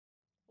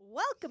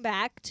Welcome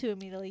back to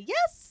Immediately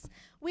Yes.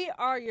 We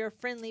are your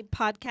friendly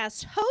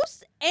podcast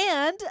hosts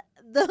and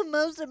the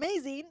most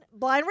amazing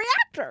blind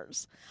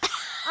reactors.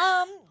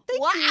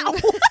 Thank Wow. you. I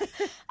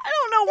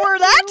don't know where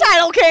that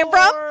title came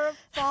from. For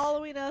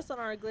following us on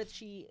our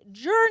glitchy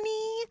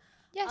journey.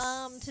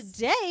 Yes.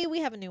 Today we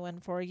have a new one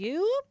for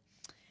you.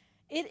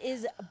 It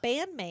is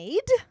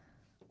Band-Maid,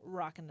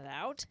 rocking it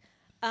out.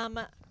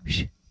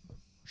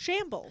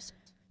 Shambles,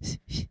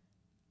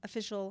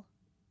 official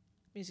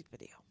music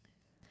video.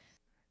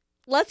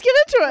 Let's get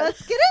into it.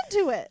 Let's get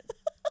into it.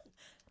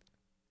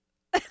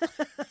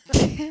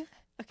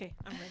 Okay,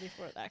 I'm ready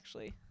for it,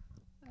 actually.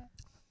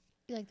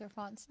 You like their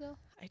font still?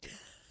 I do.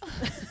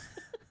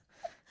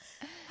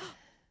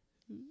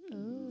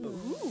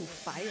 Ooh.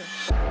 Fire.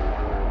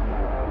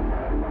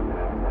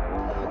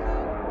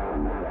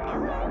 All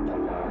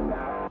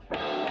right.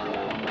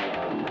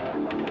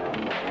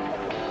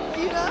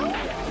 You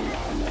know?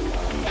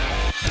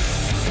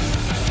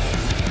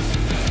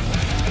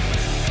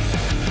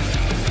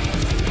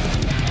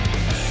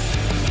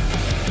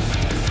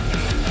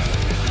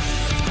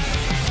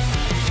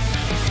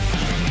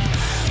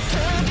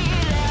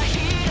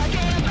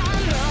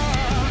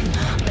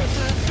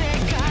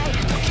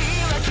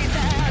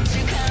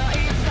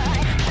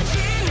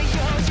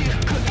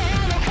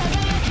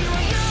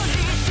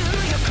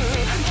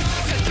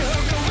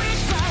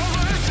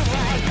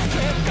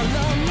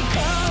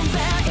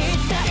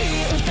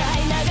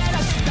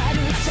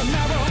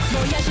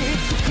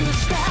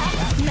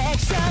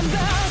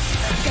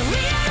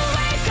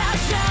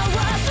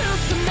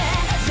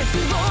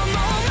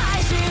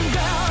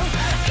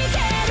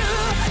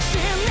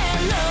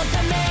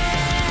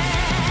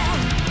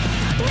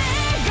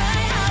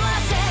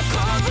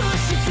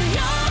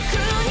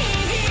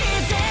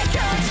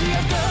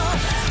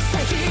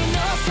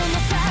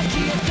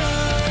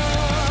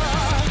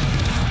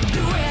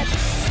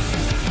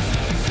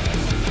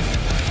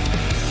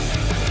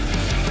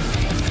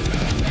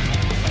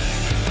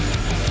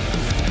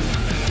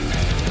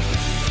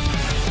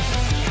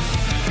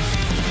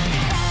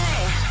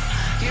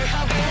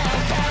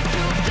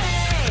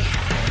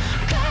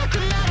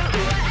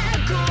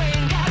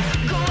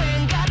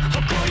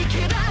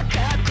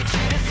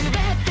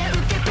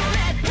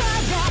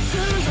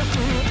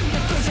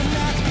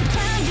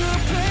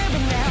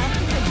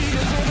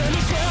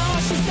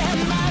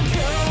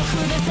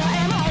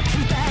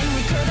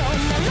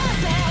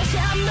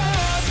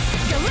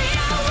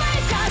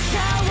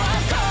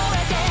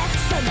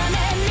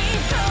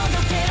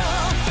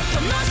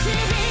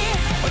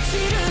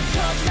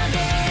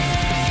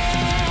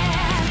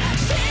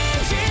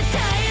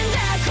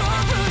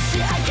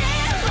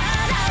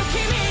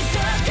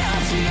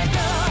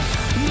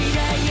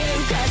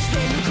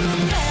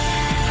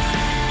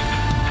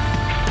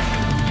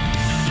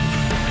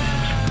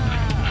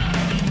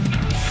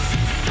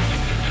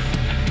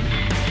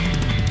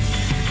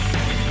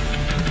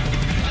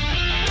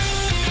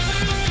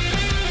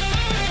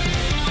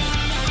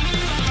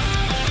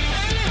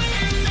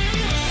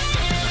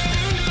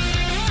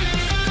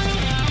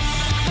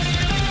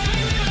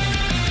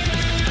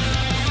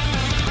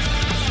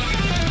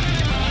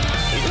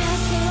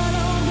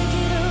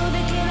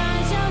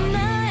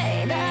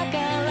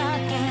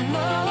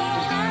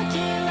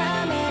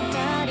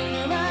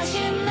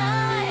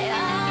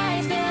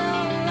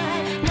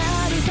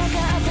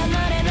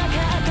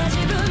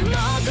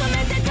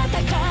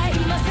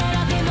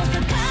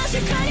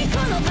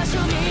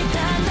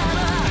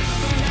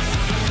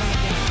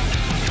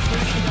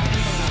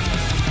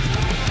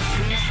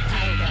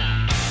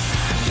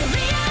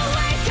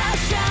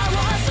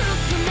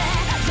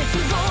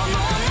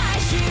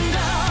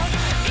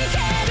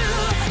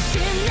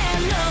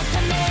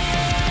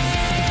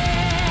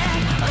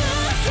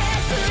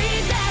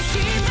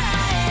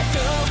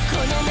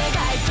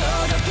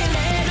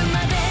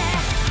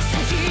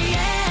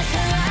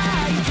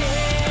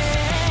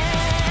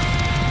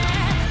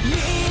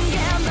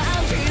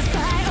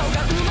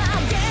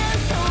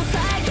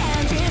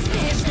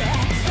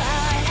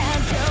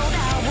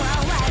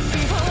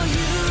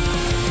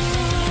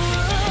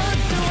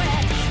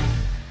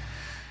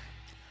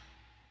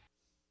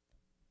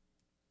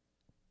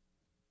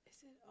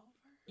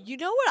 You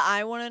know what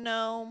I want to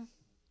know?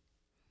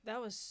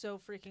 That was so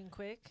freaking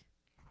quick.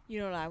 You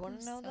know what I want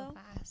to know, though?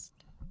 Fast.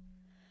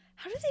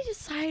 How do they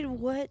decide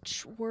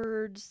which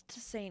words to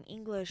say in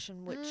English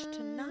and which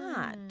to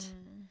not?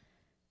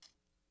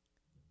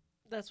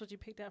 That's what you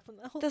picked out from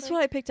the whole That's thing?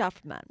 what I picked out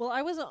from that. Well,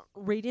 I wasn't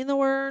reading the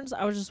words.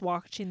 I was just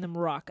watching them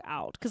rock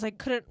out because I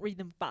couldn't read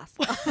them fast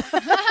enough.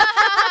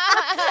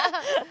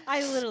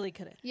 I literally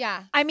couldn't.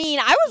 Yeah. I mean,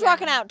 I was Yeah.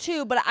 rocking out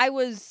too, but I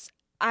was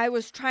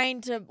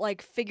trying to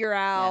like figure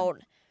out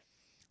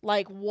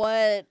like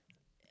what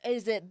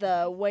is it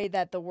the way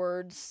that the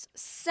words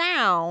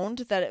sound,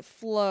 that it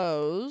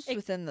flows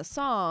within the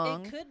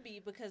song. It could be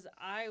because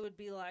I would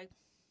be like,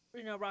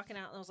 you know, rocking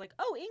out, and I was like,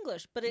 oh,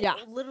 English, but it Yeah.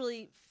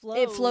 literally flowed.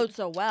 It flowed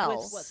so well.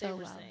 with what they So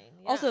were well. saying.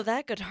 Yeah. Also,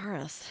 that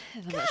guitarist.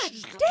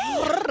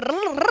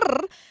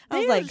 God I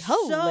was like,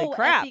 holy so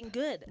crap. effing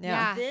good.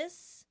 Yeah.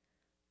 This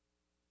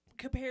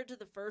compared to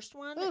the first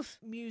one, Oof.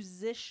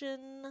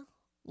 musician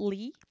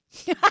Lee.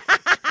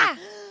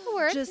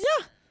 Works. just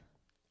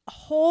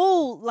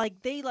whole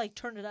like they like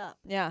turned it up.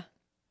 Yeah.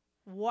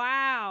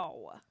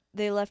 Wow,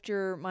 They left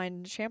your mind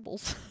in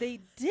shambles.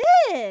 they did.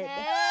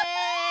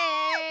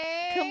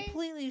 Hey.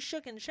 Completely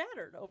shook and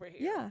shattered over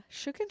here. Yeah.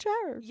 Shook and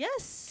shattered.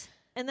 Yes,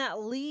 and that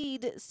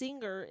lead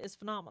singer is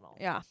phenomenal.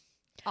 Yeah.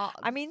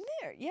 I mean,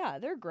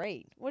 they're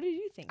great. What did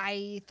you think?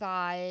 I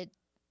thought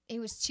it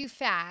was too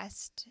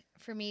fast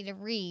for me to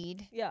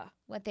read Yeah,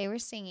 what they were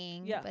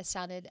singing, Yeah. but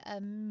sounded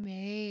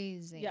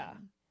amazing. Yeah.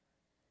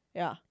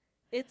 Yeah.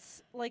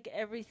 it's like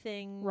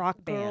everything Rock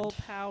girl band.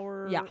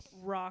 power. Yeah.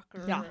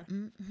 Rocker. Yeah.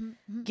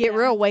 Mm-hmm. Get Yeah.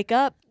 real. Wake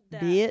up,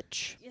 That-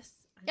 bitch. Yes.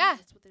 I know Yeah.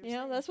 That's what they were You know,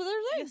 saying. that's what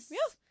they're saying. Yes. Yeah.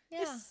 Yeah.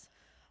 Yes.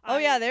 Oh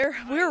yeah,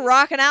 we were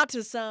rocking out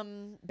to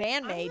some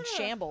Band-Maid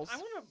Shambles. I'm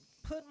gonna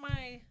put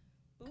my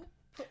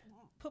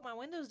put my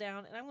windows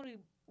down, and I'm gonna be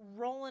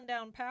rolling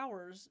down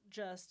powers.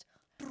 Just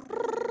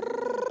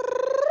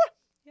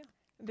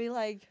Be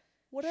like,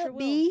 what Sure up, will.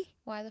 B?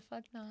 Why the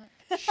fuck not?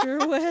 sure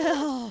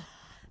will.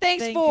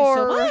 Thanks Thank you so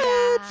for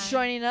much.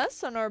 joining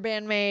us on our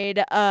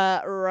Band-Maid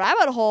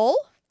rabbit hole.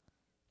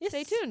 Yes.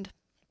 Stay tuned.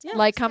 Yeah,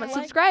 Like, comment,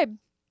 like, subscribe.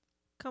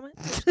 comment,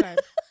 subscribe.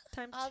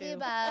 Times All the two.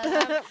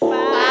 above.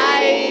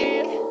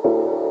 Bye. Bye.